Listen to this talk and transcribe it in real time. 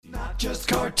just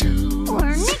cartoons.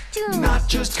 We're Nicktoons. Not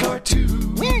just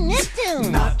cartoons. We're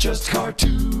Nicktoons. Not just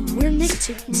cartoons. We're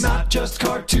Nicktoons. Not just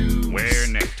cartoons. We're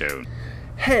Nicktoons.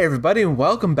 Hey everybody, and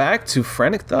welcome back to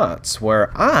Frantic Thoughts,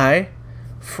 where I,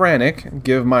 Frantic,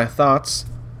 give my thoughts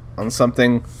on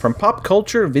something from pop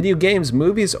culture, video games,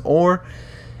 movies, or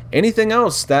anything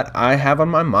else that I have on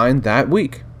my mind that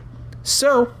week.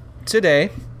 So,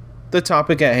 today, the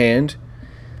topic at hand,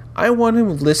 I want to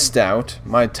list out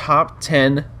my top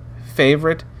 10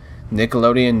 favorite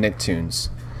Nickelodeon Nicktoons.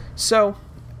 So,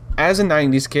 as a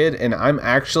 90s kid, and I'm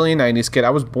actually a 90s kid, I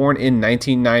was born in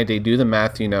 1990, do the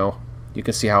math, you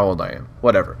can see how old I am.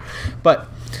 Whatever. But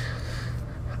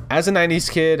as a 90s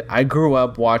kid, I grew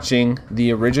up watching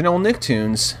the original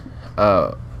Nicktoons,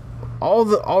 all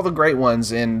the great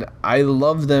ones, and I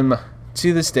love them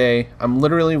to this day. I'm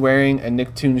literally wearing a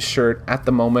Nicktoons shirt at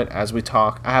the moment as we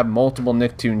talk. I have multiple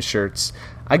Nicktoons shirts.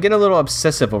 I get a little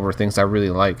obsessive over things I really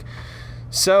like.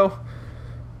 So,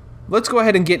 let's go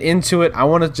ahead and get into it. I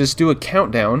want to just do a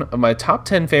countdown of my top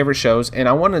 10 favorite shows, and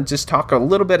I want to just talk a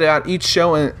little bit about each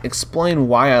show and explain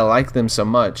why I like them so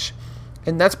much.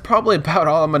 And that's probably about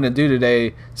all I'm going to do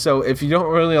today. So if you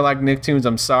don't really like Nicktoons,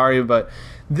 I'm sorry, but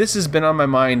this has been on my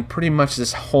mind pretty much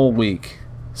this whole week.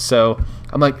 So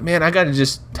I'm like, man, I got to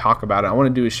just talk about it. I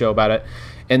want to do a show about it.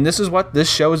 And this is what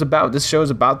this show is about. This show is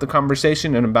about the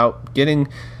conversation and about getting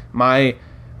my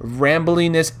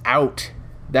rambliness out.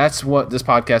 That's what this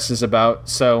podcast is about.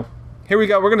 So here we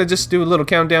go. We're going to just do a little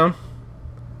countdown.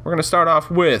 We're going to start off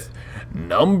with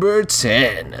number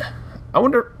 10. I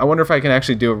wonder if I can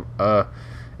actually do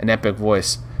an epic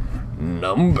voice.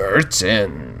 Number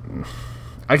 10.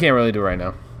 I can't really do it right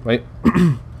now. Wait.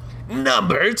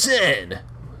 Number 10.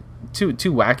 Too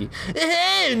wacky.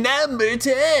 Hey, number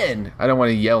 10. I don't want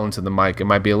to yell into the mic. It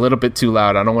might be a little bit too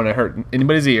loud. I don't want to hurt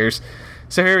anybody's ears.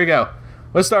 So here we go.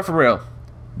 Let's start for real.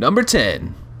 Number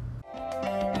 10.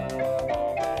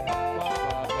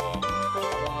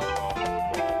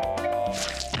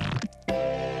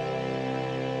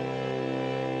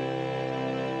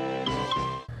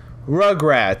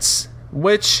 Rugrats,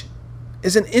 which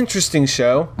is an interesting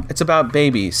show. It's about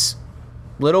babies.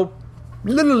 Little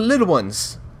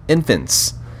ones.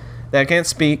 Infants. That can't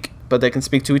speak, but they can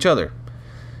speak to each other.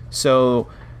 So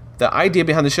the idea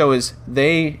behind the show is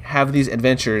they have these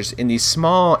adventures in these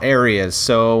small areas.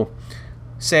 So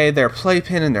say their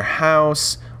playpen in their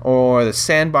house or the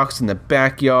sandbox in the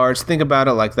backyards. Think about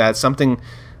it like that. Something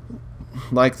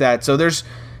like that. So there's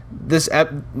this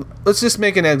let's just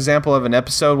make an example of an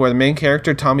episode where the main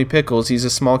character, Tommy Pickles, he's a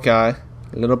small guy,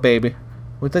 a little baby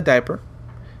with a diaper,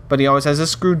 but he always has a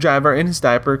screwdriver in his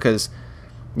diaper because,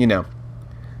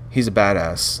 he's a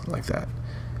badass like that.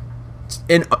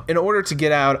 In order to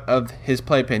get out of his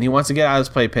playpen, he wants to get out of his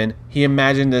playpen, he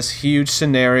imagined this huge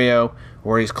scenario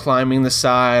where he's climbing the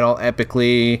side all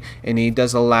epically, and he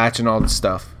does a latch and all this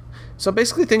stuff. So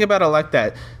basically think about it like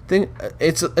that.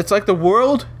 It's like the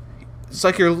world. It's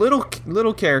like your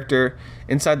little character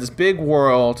inside this big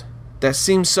world that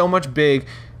seems so much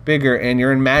bigger, and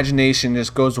your imagination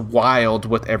just goes wild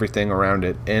with everything around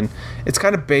it. And it's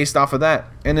kind of based off of that.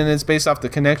 And then it's based off the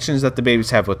connections that the babies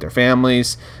have with their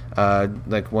families.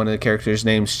 Like one of the characters'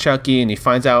 name's Chucky, and he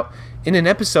finds out in an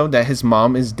episode that his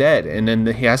mom is dead. And then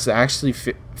he has to actually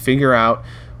figure out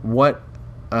what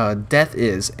death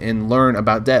is and learn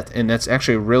about death. And that's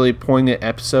actually a really poignant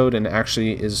episode, and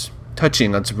actually is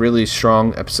touching. That's a really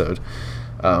strong episode.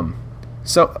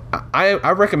 So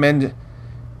I recommend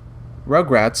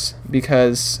Rugrats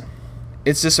because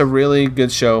it's just a really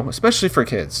good show, especially for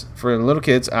kids. For little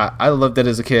kids, I loved it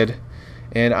as a kid,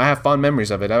 and I have fond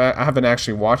memories of it. I haven't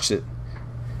actually watched it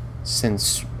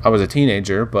since I was a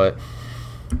teenager, but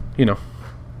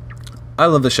I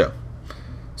love the show.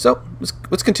 So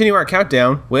let's continue our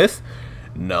countdown with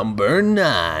number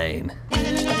 9.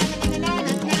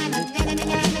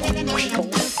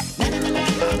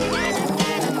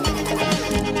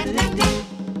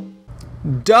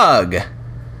 Doug.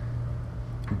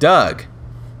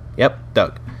 Yep,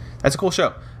 Doug. That's a cool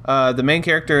show. The main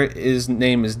character, his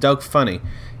name is Doug Funny,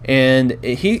 and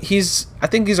he's I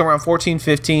think he's around 14,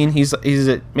 15. He's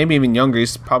maybe even younger.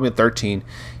 He's probably 13.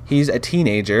 He's a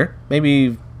teenager,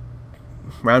 maybe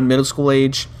around middle school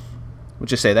age.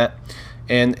 Would you say that?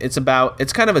 And it's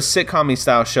kind of a sitcom-y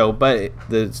style show, but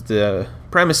the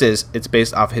premise is it's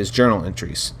based off his journal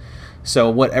entries.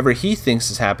 So whatever he thinks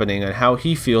is happening and how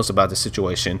he feels about the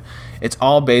situation, it's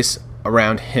all based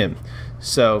around him.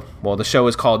 So, the show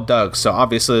is called Doug, so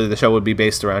obviously the show would be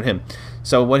based around him.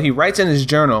 So what he writes in his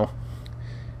journal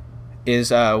is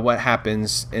what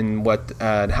happens and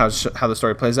how the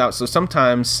story plays out. So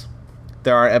sometimes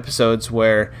there are episodes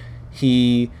where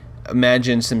he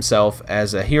imagines himself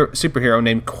as a superhero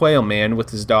named Quail Man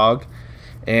with his dog.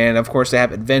 And of course they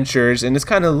have adventures, and it's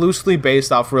kind of loosely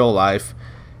based off real life.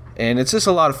 And it's just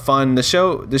a lot of fun. The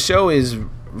show is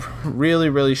really,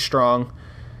 really strong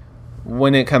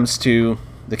when it comes to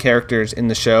the characters in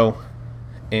the show.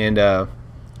 And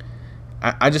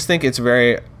I just think it's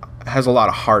has a lot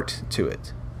of heart to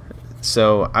it.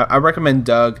 So I recommend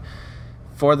Doug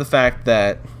for the fact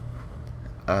that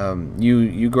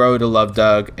you grow to love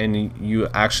Doug, and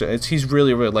he's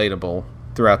really relatable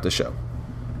throughout the show.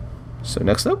 So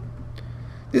next up,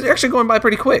 these are actually going by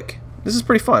pretty quick. This is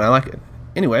pretty fun. I like it.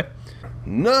 Anyway,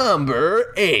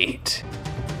 number 8.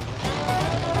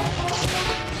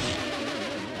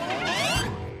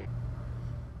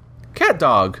 Cat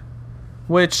Dog,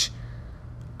 which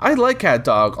I like Cat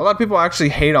Dog. A lot of people actually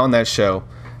hate on that show.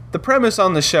 The premise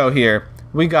on the show here,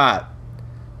 we got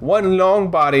one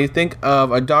long body. Think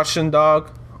of a Dachshund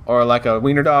dog or like a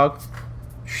wiener dog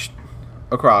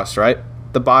across, right?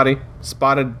 The body,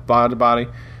 spotted body.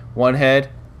 One head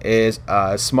is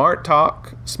a smart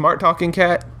talking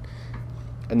cat,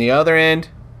 and the other end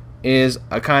is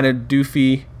a kind of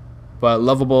doofy but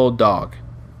lovable dog.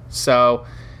 So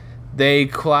they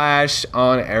clash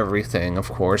on everything, of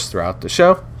course, throughout the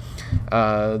show.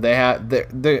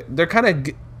 They're kind of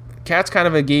cat's kind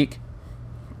of a geek,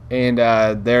 and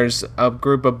there's a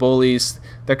group of bullies.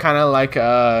 They're kind of like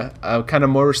a kind of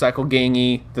motorcycle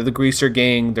gangy. They're the greaser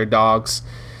gang. They're dogs,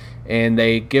 and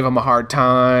they give them a hard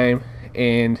time.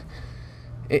 And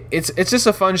it's just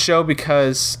a fun show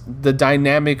because the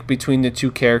dynamic between the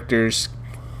two characters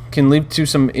can lead to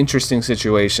some interesting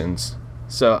situations.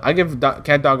 So I give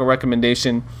Cat Dog a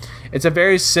recommendation. It's a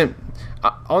very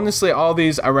honestly, all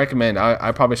these I recommend.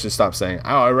 I probably should stop saying,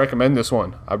 I recommend this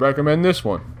one. I recommend this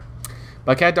one.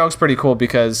 But Cat Dog's pretty cool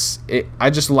because I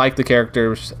just like the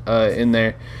characters in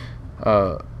there,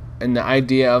 and the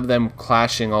idea of them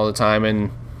clashing all the time,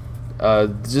 and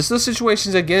just the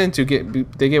situations they get into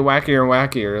they get wackier and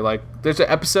wackier. Like there's an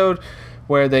episode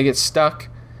where they get stuck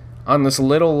on this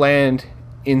little land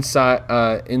inside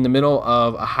in the middle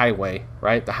of a highway.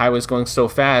 Right, the highway's going so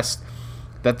fast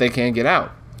that they can't get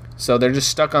out. So they're just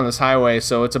stuck on this highway.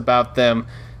 So it's about them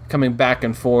coming back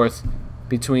and forth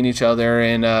between each other,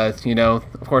 and of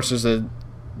course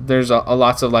there's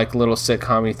lots of like little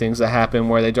sitcom-y things that happen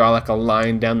where they draw like a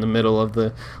line down the middle of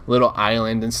the little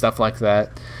island and stuff like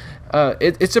that.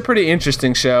 It's a pretty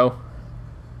interesting show.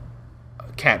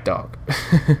 Cat Dog.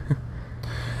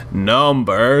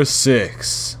 Number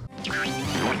 6.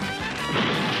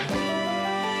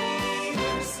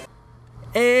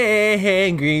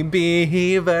 Angry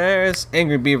Beavers.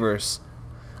 Angry Beavers.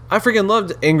 I freaking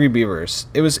loved Angry Beavers.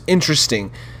 It was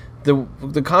interesting.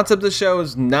 The concept of the show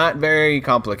is not very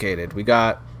complicated. We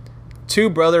got 2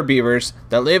 brother beavers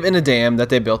that live in a dam that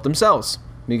they built themselves.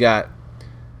 We got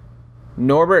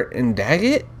Norbert and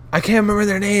Daggett? I can't remember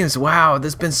their names. Wow,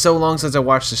 this has been so long since I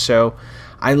watched the show.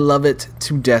 I love it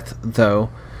to death, though.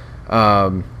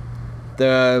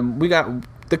 We got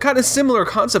the kind of similar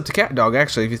concept to Cat Dog,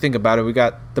 actually, if you think about it. We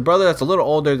got the brother that's a little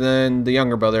older than the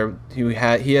younger brother. He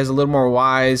has a little more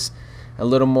wise, a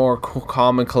little more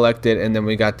calm and collected, and then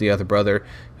we got the other brother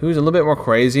who's a little bit more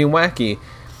crazy and wacky.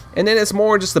 And then it's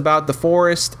more just about the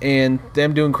forest and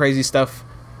them doing crazy stuff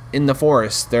in the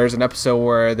forest. There's an episode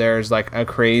where there's like a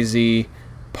crazy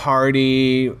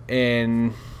party,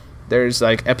 and there's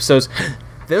like episodes.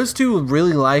 Those two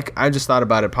really I just thought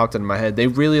about it, popped into my head. They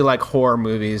really like horror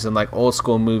movies and like old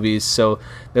school movies. So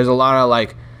there's a lot of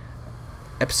like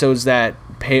episodes that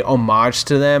pay homage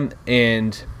to them.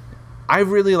 And I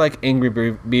really like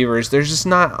Angry Beavers. There's just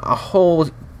not a whole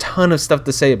ton of stuff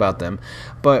to say about them.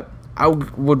 But I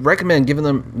would recommend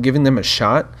giving them a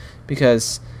shot,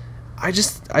 because I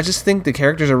just think the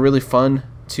characters are really fun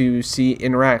to see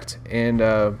interact,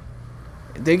 and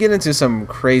they get into some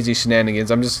crazy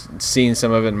shenanigans. I'm just seeing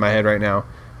some of it in my head right now.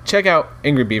 Check out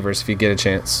Angry Beavers if you get a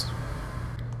chance.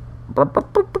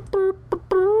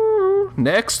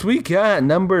 Next we got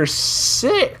number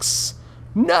 6.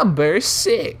 Number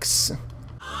 6.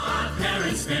 Odd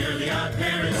Parents, Fairly Odd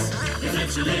Parents. You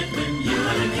bet you lived when you were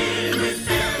a kid with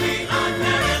Fairly Odd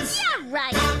Parents. Yeah,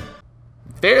 right.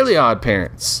 Fairly Odd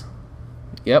Parents.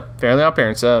 Yep, Fairly Odd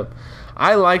Parents.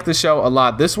 I like the show a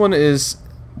lot. This one is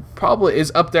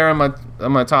up there on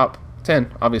my top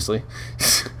 10, obviously.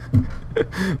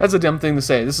 That's a dumb thing to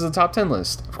say. This is a top 10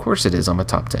 list. Of course it is on my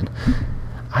top 10.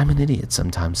 I'm an idiot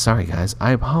sometimes. Sorry, guys.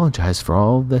 I apologize for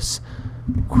all this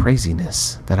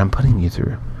craziness that I'm putting you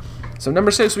through. So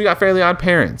number 6, we got Fairly Odd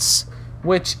Parents,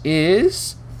 which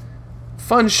is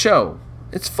fun show.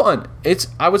 It's fun.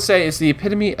 I would say it's the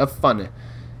epitome of fun.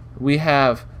 We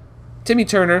have Timmy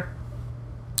Turner,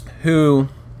 who,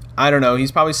 I don't know,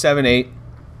 he's probably 7, 8.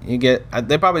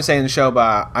 They probably say in the show,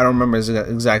 but I don't remember his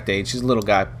exact age. He's a little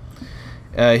guy.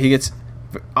 He gets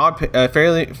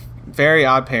Very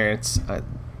Odd Parents.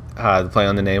 The play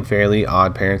on the name, Fairly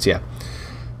Odd Parents, yeah.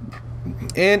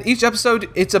 And each episode,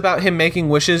 it's about him making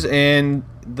wishes and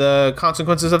the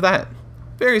consequences of that.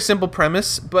 Very simple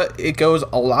premise, but it goes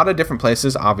a lot of different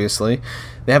places, obviously.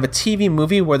 They have a TV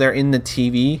movie where they're in the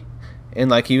TV. And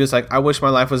like he was like, I wish my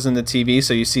life was in the TV.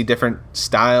 So you see different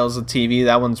styles of TV.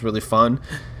 That one's really fun.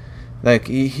 Like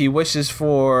he wishes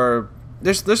for...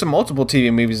 There's multiple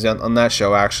TV movies on that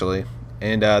show, actually.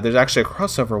 And there's actually a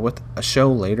crossover with a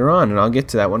show later on. And I'll get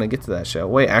to that when I get to that show.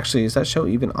 Wait, actually, is that show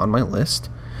even on my list?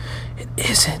 It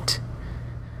isn't.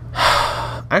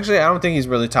 Actually, I don't think he's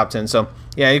really top 10. So,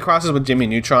 yeah, he crosses with Jimmy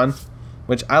Neutron,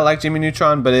 which I like Jimmy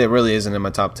Neutron, but it really isn't in my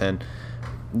top 10.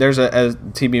 There's a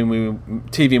TV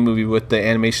movie with the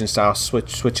animation style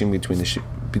switching between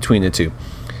the two.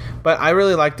 But I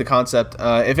really like the concept.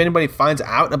 If anybody finds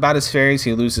out about his fairies,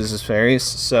 he loses his fairies.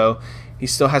 So he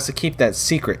still has to keep that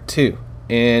secret, too.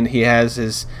 And he has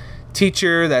his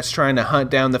teacher that's trying to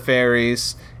hunt down the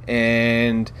fairies,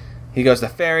 and... He goes to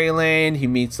Fairyland. He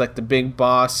meets like the big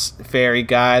boss fairy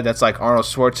guy that's like Arnold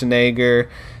Schwarzenegger.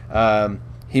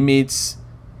 He meets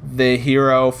the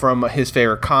hero from his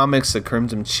favorite comics, the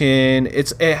Crimson Chin.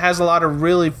 It has a lot of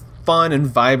really fun and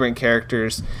vibrant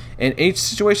characters, and each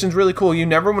situation is really cool. You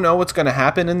never know what's going to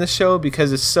happen in the show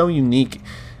because it's so unique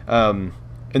in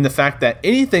the fact that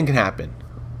anything can happen,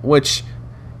 which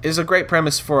is a great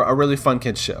premise for a really fun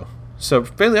kids show. So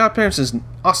Fairly Odd Parents is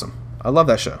awesome. I love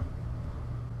that show.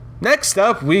 Next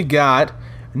up, we got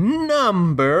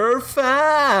number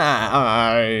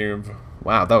 5.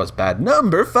 Wow, that was bad.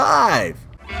 Number 5.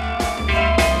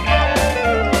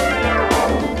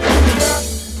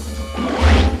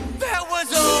 That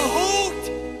was a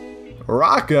hoot!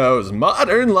 Rocko's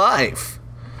Modern Life,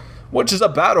 which is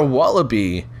about a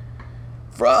wallaby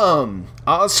from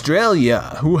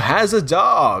Australia who has a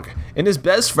dog, and his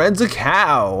best friend's a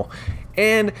cow.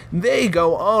 And they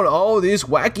go on all these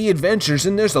wacky adventures,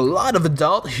 and there's a lot of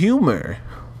adult humor.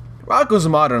 Rocko's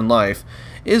Modern Life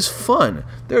is fun.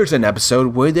 There's an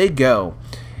episode where they go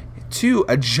to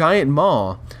a giant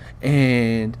mall,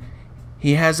 and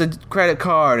he has a credit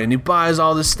card, and he buys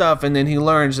all this stuff, and then he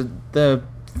learns the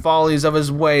follies of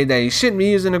his way that he shouldn't be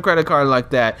using a credit card like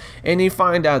that, and he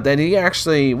find out that he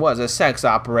actually was a sex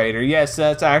operator. Yes,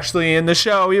 that's actually in the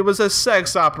show. He was a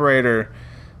sex operator.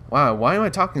 Wow, why am I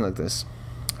talking like this?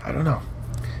 I don't know.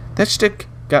 That shtick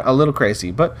got a little crazy,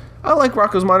 but I like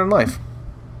Rocko's Modern Life.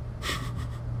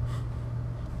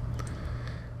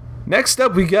 Next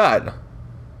up, we got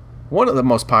one of the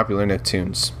most popular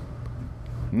Nicktoons.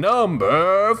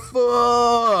 Number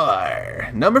 4.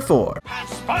 Number 4.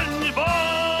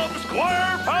 SpongeBob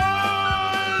SquarePants!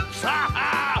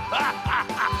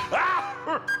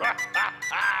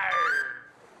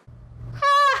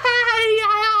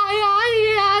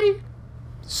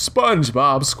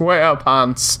 SpongeBob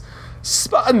SquarePants.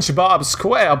 SpongeBob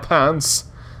SquarePants.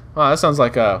 Wow, that sounds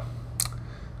like a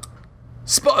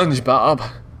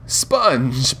SpongeBob.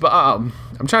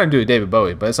 I'm trying to do a David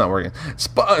Bowie, but it's not working.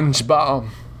 SpongeBob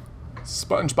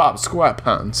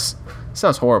SquarePants.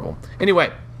 Sounds horrible.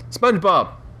 Anyway, SpongeBob.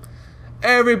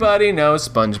 Everybody knows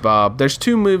SpongeBob. There's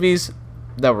 2 movies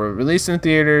that were released in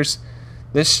theaters.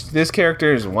 This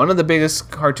character is one of the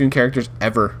biggest cartoon characters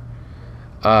ever.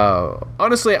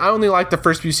 Honestly, I only liked the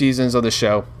first few seasons of the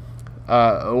show.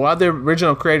 While the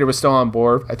original creator was still on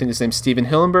board, I think his name's Steven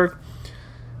Hillenburg,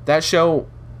 that show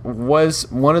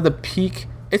was one of the peak...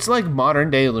 It's like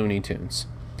modern day Looney Tunes.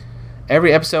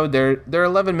 Every episode, they're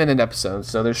 11-minute episodes,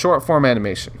 so they're short form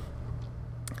animation.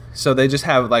 So they just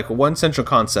have like one central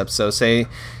concept. So say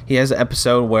he has an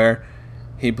episode where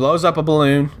he blows up a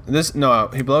balloon.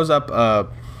 He blows up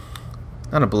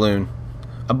not a balloon,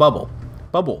 a bubble.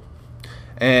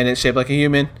 And it's shaped like a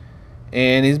human,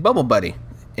 and he's Bubble Buddy.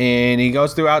 And he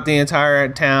goes throughout the entire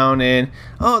town, and,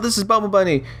 oh, this is Bubble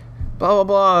Bunny, blah,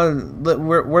 blah, blah,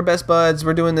 we're best buds,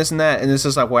 we're doing this and that, and it's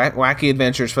just like wacky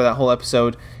adventures for that whole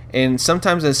episode. And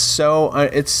sometimes it's so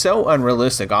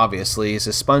unrealistic, obviously. He's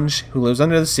a sponge who lives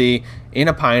under the sea in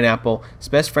a pineapple. His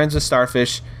best friend's a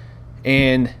starfish,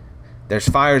 and there's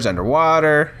fires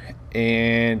underwater.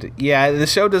 And, yeah, the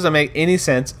show doesn't make any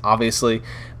sense, obviously,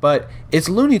 but it's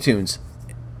Looney Tunes.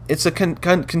 It's a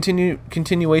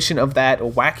continuation of that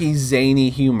wacky, zany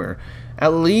humor,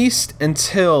 at least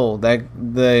until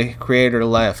the creator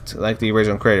left, like the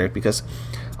original creator, because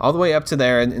all the way up to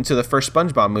there and into the first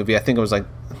SpongeBob movie, I think it was like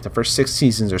the first 6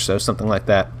 seasons or so, something like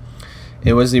that.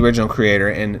 It was the original creator,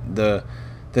 and the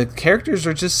the characters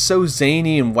are just so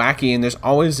zany and wacky, and there's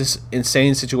always this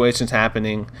insane situations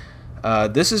happening.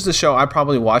 This is the show I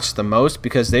probably watched the most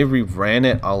because they reran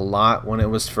it a lot when it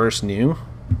was first new.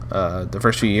 The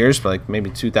first few years, like maybe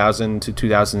 2000 to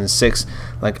 2006.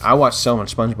 Like, I watched so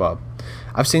much SpongeBob.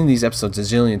 I've seen these episodes a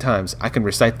zillion times. I can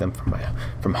recite them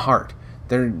from heart.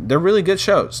 They're really good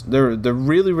shows. They're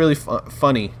really, really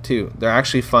funny too. They're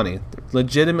actually funny. They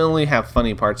legitimately have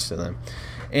funny parts to them.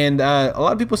 And a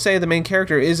lot of people say the main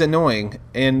character is annoying,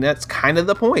 and that's kind of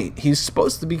the point. He's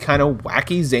supposed to be kind of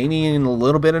wacky, zany, and a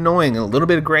little bit annoying, a little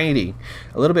bit grating.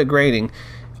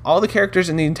 All the characters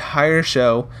in the entire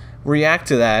show react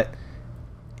to that,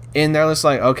 and they're just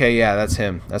like, okay, yeah, that's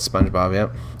him. That's SpongeBob,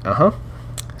 yep.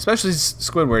 Especially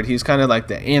Squidward. He's kind of like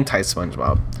the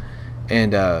anti-SpongeBob.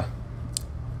 And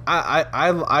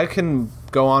I can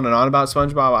go on and on about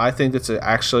SpongeBob. I think it's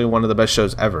actually one of the best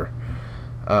shows ever.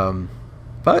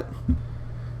 But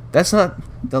that's not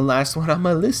the last one on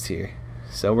my list here.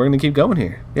 So we're going to keep going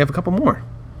here. We have a couple more.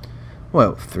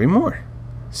 Well, 3 more.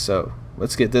 So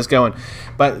let's get this going.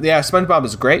 But yeah, SpongeBob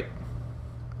is great.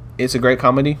 It's a great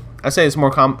comedy. I say it's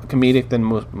more comedic than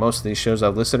most of these shows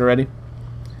I've listed already.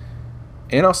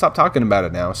 And I'll stop talking about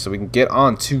it now so we can get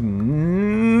on to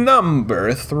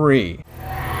number 3.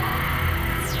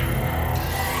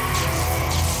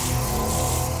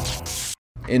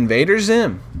 Invader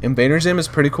Zim. Invader Zim is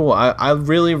pretty cool. I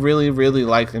really, really, really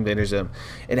like Invader Zim.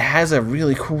 It has a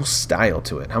really cool style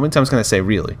to it. How many times can I say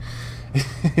really?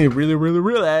 Really, really,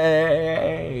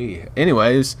 really.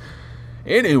 Anyways,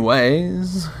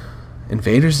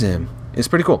 Invader Zim is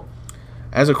pretty cool.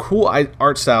 It has a cool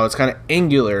art style. It's kind of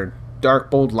angular, dark,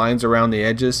 bold lines around the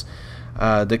edges.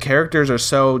 The characters are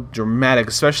so dramatic,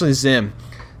 especially Zim.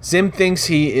 Zim thinks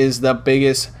he is the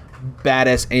biggest,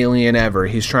 baddest alien ever.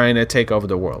 He's trying to take over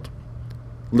the world.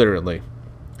 Literally.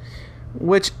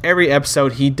 Which every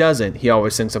episode he doesn't. He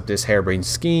always thinks up this harebrained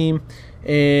scheme.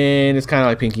 And it's kind of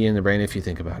like Pinky in the Brain if you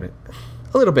think about it.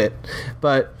 A little bit.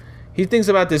 But he thinks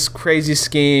about this crazy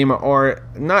scheme, or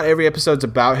not every episode's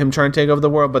about him trying to take over the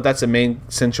world, but that's the main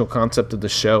central concept of the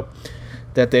show.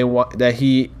 That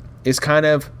he is kind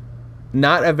of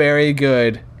not a very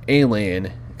good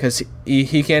alien, because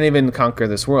he can't even conquer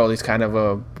this world. He's kind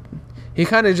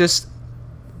of just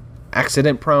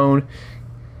accident prone,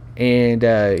 and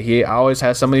he always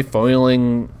has somebody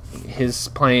foiling his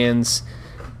plans.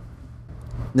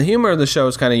 The humor of the show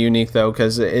is kind of unique though,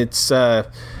 because it's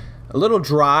a little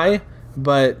dry,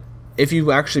 but if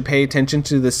you actually pay attention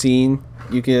to the scene,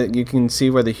 you can see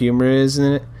where the humor is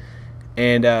in it.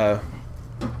 And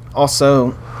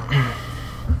also,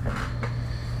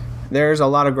 there's a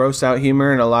lot of gross out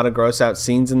humor and a lot of gross out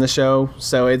scenes in the show,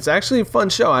 so it's actually a fun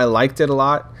show. I liked it a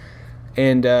lot,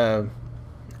 and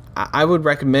I would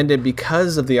recommend it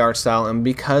because of the art style and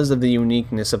because of the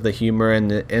uniqueness of the humor and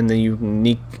the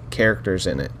unique characters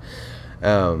in it.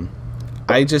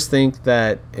 I just think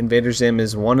that Invader Zim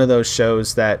is one of those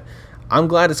shows that I'm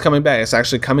glad it's coming back. It's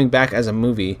actually coming back as a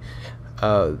movie.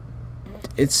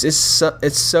 It's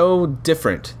so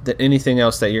different than anything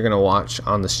else that you're gonna watch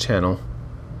on this channel.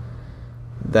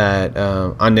 That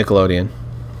on Nickelodeon,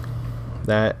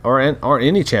 or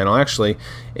any channel actually.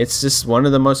 It's just one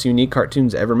of the most unique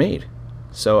cartoons ever made.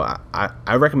 So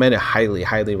I recommend it,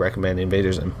 highly recommend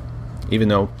Invader Zim, even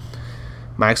though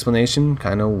my explanation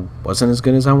kind of wasn't as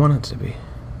good as I wanted it to be.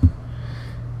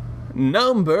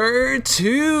 Number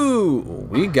 2,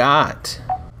 we got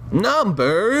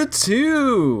number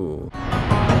 2.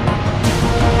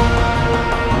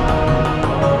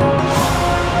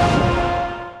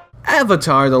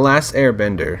 Avatar: The Last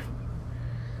Airbender,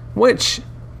 which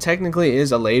technically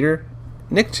is a later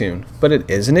Nicktoon, but it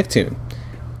is a Nicktoon.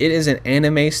 It is an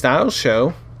anime style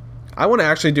show. I want to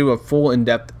actually do a full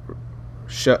in-depth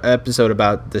episode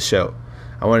about the show.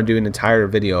 I want to do an entire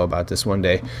video about this one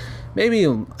day, maybe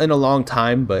in a long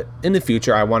time, but in the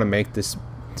future I want to make this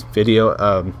video.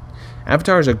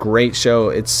 Avatar is a great show.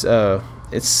 It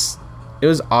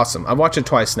was awesome. I've watched it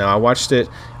twice now. I watched it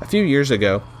a few years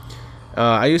ago.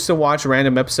 I used to watch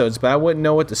random episodes, but I wouldn't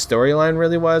know what the storyline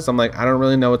really was. I'm like, I don't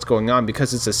really know what's going on,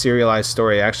 because it's a serialized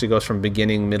story. It actually goes from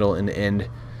beginning, middle, and end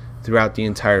throughout the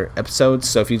entire episode.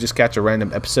 So if you just catch a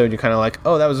random episode, you're kind of like,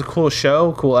 oh, that was a cool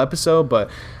show, cool episode, but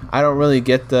I don't really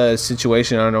get the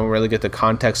situation. I don't really get the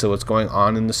context of what's going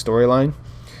on in the storyline.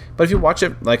 But if you watch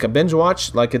it like a binge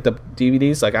watch, like at the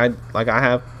DVDs, like I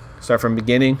have, start from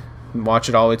beginning, watch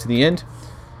it all the way to the end.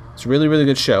 It's a really, really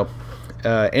good show.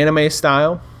 Anime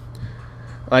style.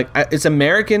 Like, it's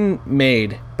American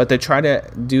made, but they try to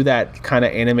do that kind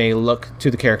of anime look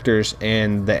to the characters,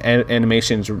 and the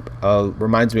animations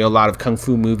reminds me a lot of kung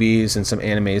fu movies and some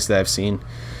animes that I've seen.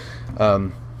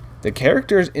 The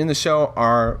characters in the show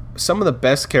are some of the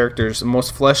best characters, the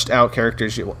most fleshed out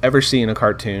characters you'll ever see in a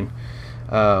cartoon.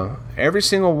 Every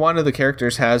single one of the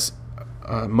characters has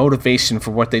motivation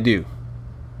for what they do.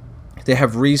 They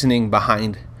have reasoning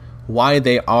behind why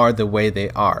they are the way they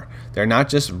are. They're not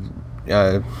just,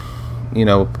 what's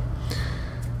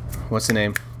the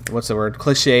name? What's the word?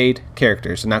 Cliched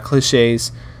characters. They're not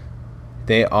cliches.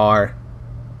 They are,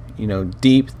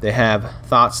 deep. They have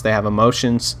thoughts. They have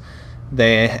emotions.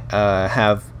 They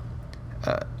have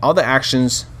all the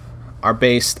actions are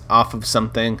based off of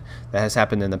something that has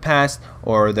happened in the past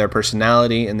or their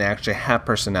personality, and they actually have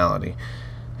personality.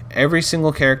 Every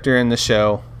single character in the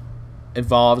show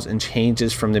evolves and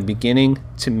changes from the beginning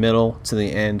to middle to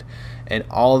the end, and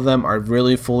all of them are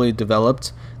really fully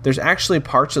developed. There's actually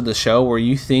parts of the show where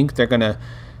you think they're gonna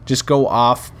just go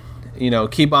off,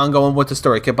 keep on going with the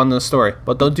story, keep on the story,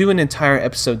 but they'll do an entire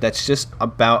episode that's just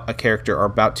about a character or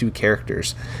about two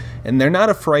characters, and they're not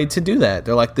afraid to do that.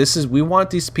 They're like, we want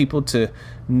these people to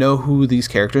know who these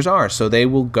characters are, so they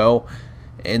will go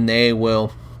and they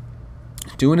will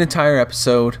do an entire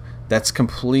episode that's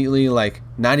completely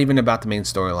not even about the main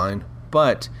storyline,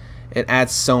 but it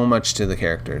adds so much to the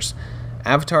characters.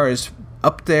 Avatar is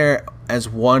up there as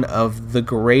one of the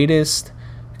greatest,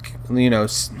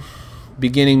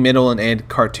 beginning, middle, and end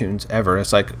cartoons ever.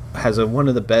 It's has one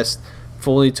of the best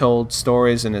fully told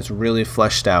stories, and it's really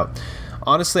fleshed out.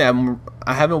 Honestly,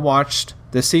 I haven't watched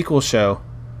the sequel show,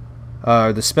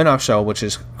 the spin-off show, which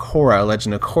is Korra,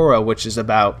 Legend of Korra, which is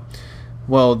about,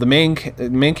 the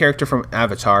main character from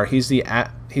Avatar. He's the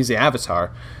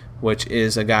Avatar, which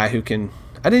is a guy who can.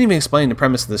 I didn't even explain the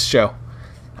premise of this show.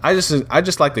 I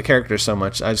just like the characters so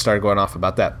much. I just started going off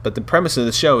about that. But the premise of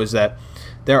the show is that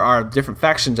there are different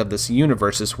factions of this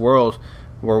universe, this world,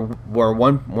 where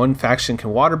one faction can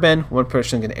waterbend, one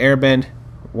person can airbend,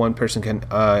 one person can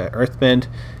earthbend,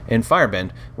 and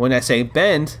firebend. When I say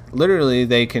bend, literally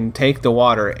they can take the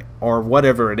water or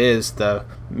whatever it is, the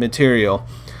material,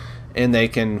 and they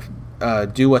can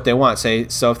do what they want.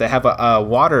 So if they have a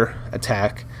water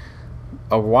attack,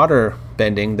 a water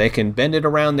bending, they can bend it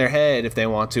around their head if they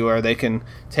want to, or they can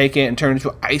take it and turn it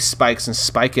into ice spikes and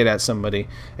spike it at somebody.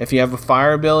 If you have a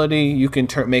fire ability, you can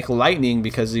make lightning,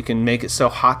 because you can make it so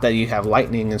hot that you have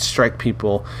lightning and strike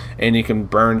people, and you can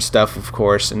burn stuff, of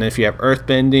course. And if you have earth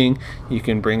bending, you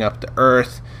can bring up the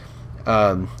earth,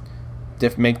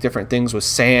 make different things with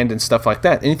sand and stuff like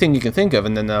that. Anything you can think of.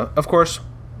 And then, of course,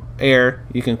 air.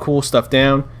 You can cool stuff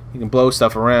down. You can blow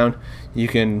stuff around. You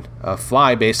can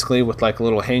fly, basically, with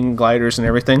little hang gliders and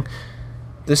everything.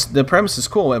 The premise is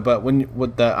cool, but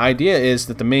what the idea is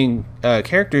that the main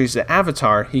character is the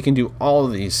Avatar. He can do all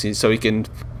of these. So he can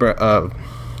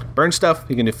burn stuff.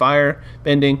 He can do fire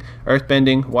bending, earth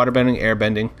bending, water bending, air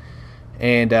bending,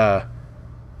 and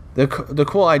the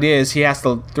cool idea is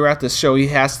throughout this show he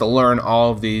has to learn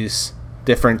all of these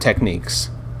different techniques.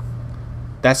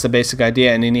 That's the basic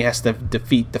idea, and then he has to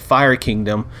defeat the Fire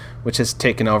Kingdom, which has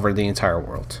taken over the entire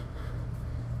world.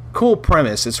 Cool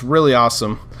premise. It's really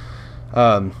awesome.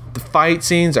 The fight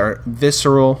scenes are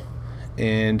visceral,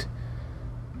 and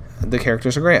the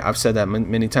characters are great. I've said that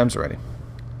many times already.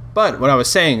 But what I was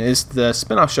saying is the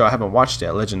spin-off show I haven't watched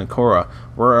yet, Legend of Korra.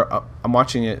 I'm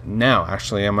watching it now,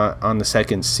 actually. I'm on the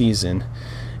second season,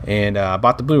 and I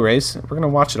bought the Blu-rays. We're going to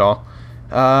watch it all.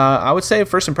 I would say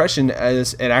first impression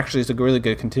is it actually is a really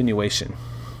good continuation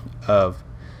of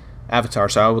Avatar.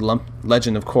 So I would lump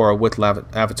Legend of Korra with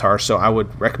Avatar. So I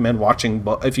would recommend watching.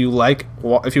 If you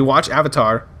watch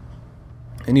Avatar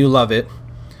and you love it,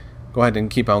 go ahead and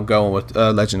keep on going with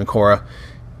Legend of Korra.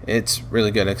 It's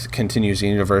really good. It continues the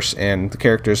universe, and the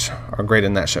characters are great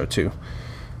in that show too.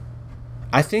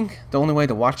 I think the only way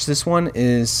to watch this one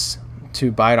is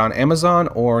to buy it on Amazon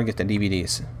or get the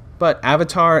DVDs. But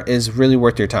Avatar is really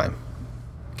worth your time.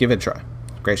 Give it a try.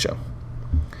 Great show.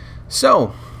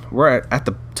 So, we're at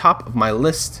the top of my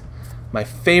list. My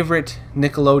favorite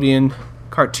Nickelodeon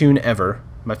cartoon ever.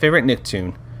 My favorite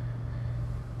Nicktoon.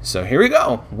 So here we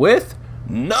go with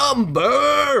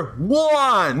number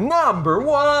one. Number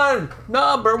one.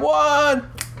 Number one.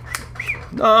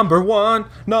 Number one.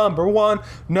 Number one.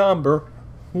 Number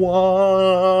one.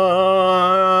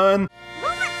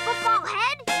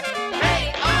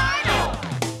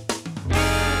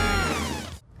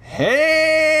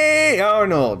 Hey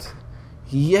Arnold!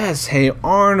 Yes, Hey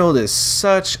Arnold is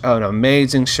such an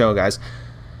amazing show, guys.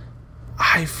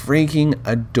 I freaking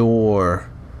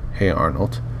adore Hey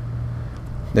Arnold.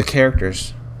 The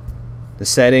characters, the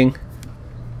setting,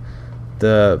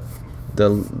 the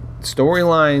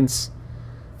storylines,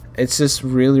 it's just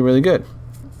really, really good.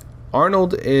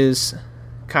 Arnold is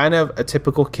kind of a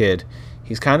typical kid.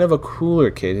 He's kind of a cooler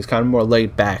kid. He's kind of more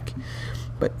laid back.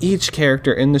 But each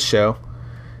character in the show,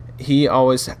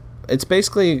 it's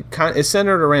basically it's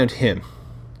centered around him.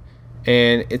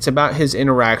 And it's about his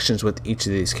interactions with each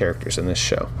of these characters in this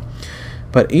show.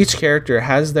 But each character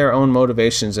has their own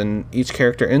motivations, and each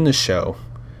character in the show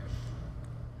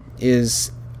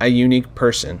is a unique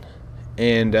person.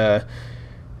 And the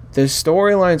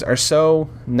storylines are so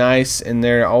nice, and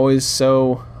they're always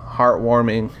so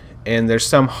heartwarming, and there's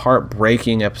some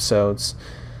heartbreaking episodes.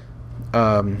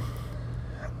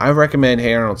 I recommend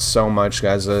Hey Arnold so much,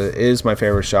 guys. It is my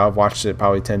favorite show. I've watched it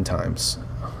probably 10 times.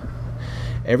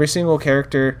 Every single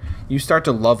character, you start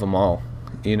to love them all,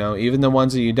 even the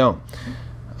ones that you don't.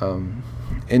 And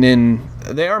then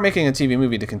they are making a TV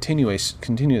movie to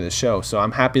continue the show, so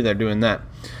I'm happy they're doing that.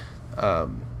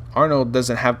 Arnold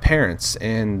doesn't have parents,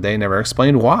 and they never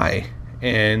explained why.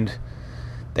 And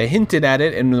they hinted at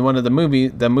it in one of the movie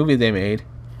they made,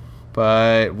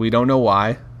 but we don't know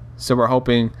why. So we're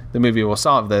hoping the movie will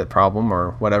solve that problem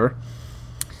or whatever.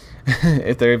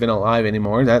 If they're even alive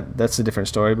anymore, that's a different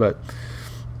story. But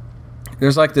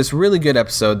there's like this really good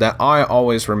episode that I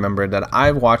always remember that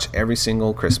I watch every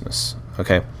single Christmas.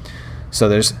 Okay, so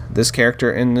there's this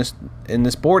character in this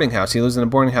boarding house. He lives in a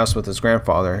boarding house with his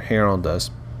grandfather. Arnold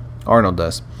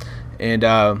does, and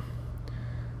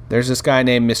there's this guy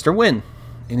named Mr. Wynn,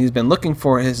 and he's been looking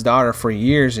for his daughter for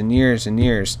years and years and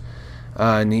years.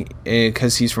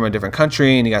 Because he's from a different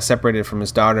country and he got separated from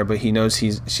his daughter, but he knows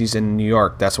she's in New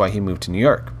York. That's why he moved to New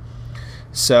York.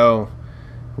 So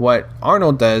what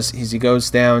Arnold does is he goes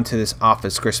down to this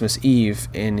office Christmas Eve,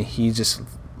 and he just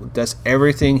does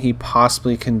everything he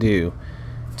possibly can do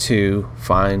to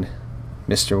find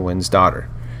Mr. Wynn's daughter.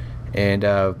 And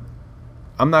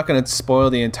I'm not going to spoil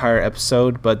the entire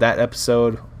episode, but that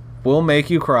episode will make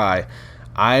you cry.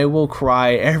 I will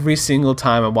cry every single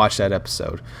time I watch that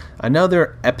episode.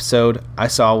 Another episode I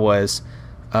saw was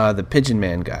the Pigeon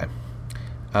Man guy.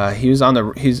 He was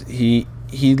on he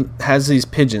has these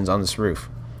pigeons on this roof,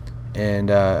 and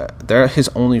they're his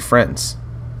only friends.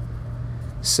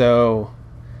 So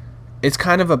it's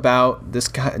kind of about this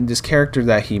character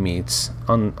that he meets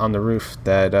on the roof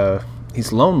that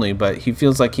he's lonely, but he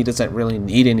feels like he doesn't really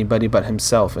need anybody but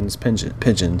himself and his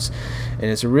pigeons.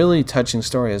 And it's a really touching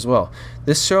story as well.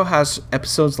 This show has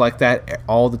episodes like that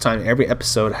all the time. Every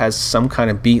episode has some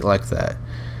kind of beat like that.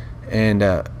 And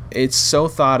it's so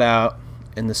thought out,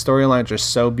 and the storylines are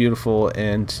so beautiful.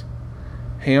 And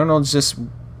Hey Arnold's just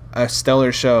a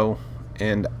stellar show,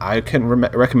 and I couldn't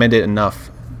recommend it enough.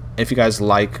 If you guys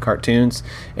like cartoons,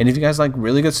 and if you guys like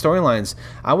really good storylines,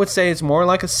 I would say it's more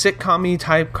like a sitcom-y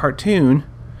type cartoon,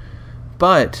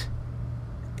 but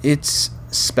it's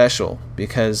special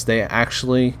because they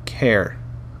actually care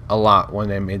a lot when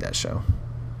they made that show.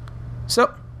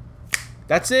 So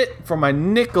that's it for my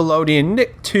Nickelodeon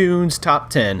Nicktoons Top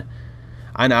 10,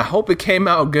 and I hope it came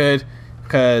out good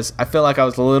because I feel like I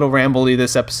was a little rambly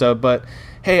this episode, but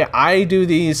hey, I do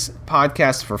these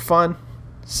podcasts for fun,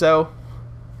 so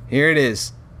here it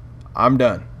is. I'm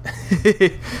done.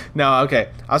 No, okay.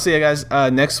 I'll see you guys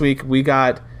next week.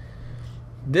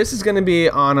 This is going to be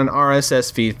on an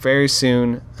RSS feed very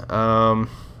soon.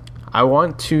 I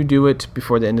want to do it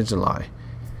before the end of July.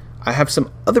 I have some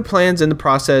other plans in the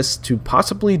process to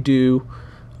possibly do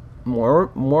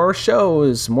more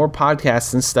shows, more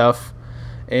podcasts and stuff.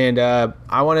 And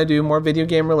I want to do more video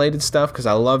game related stuff because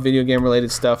I love video game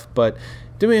related stuff. But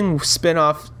doing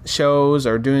spin-off shows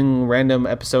or doing random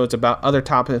episodes about other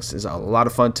topics is a lot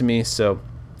of fun to me, so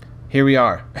here we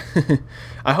are.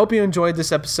 I hope you enjoyed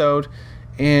this episode,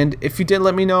 and if you did,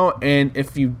 let me know, and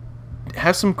if you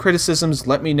have some criticisms,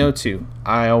 let me know too.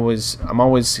 I'm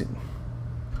always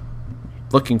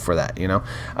looking for that,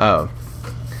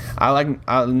 I like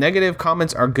negative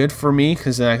comments are good for me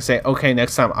because then I can say, okay,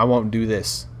 next time I won't do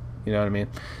this. You know what I mean?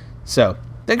 So,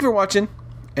 thank you for watching.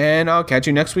 And I'll catch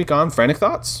you next week on Frantic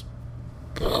Thoughts.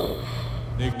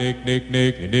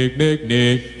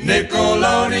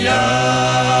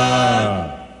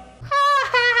 Nickelodeon.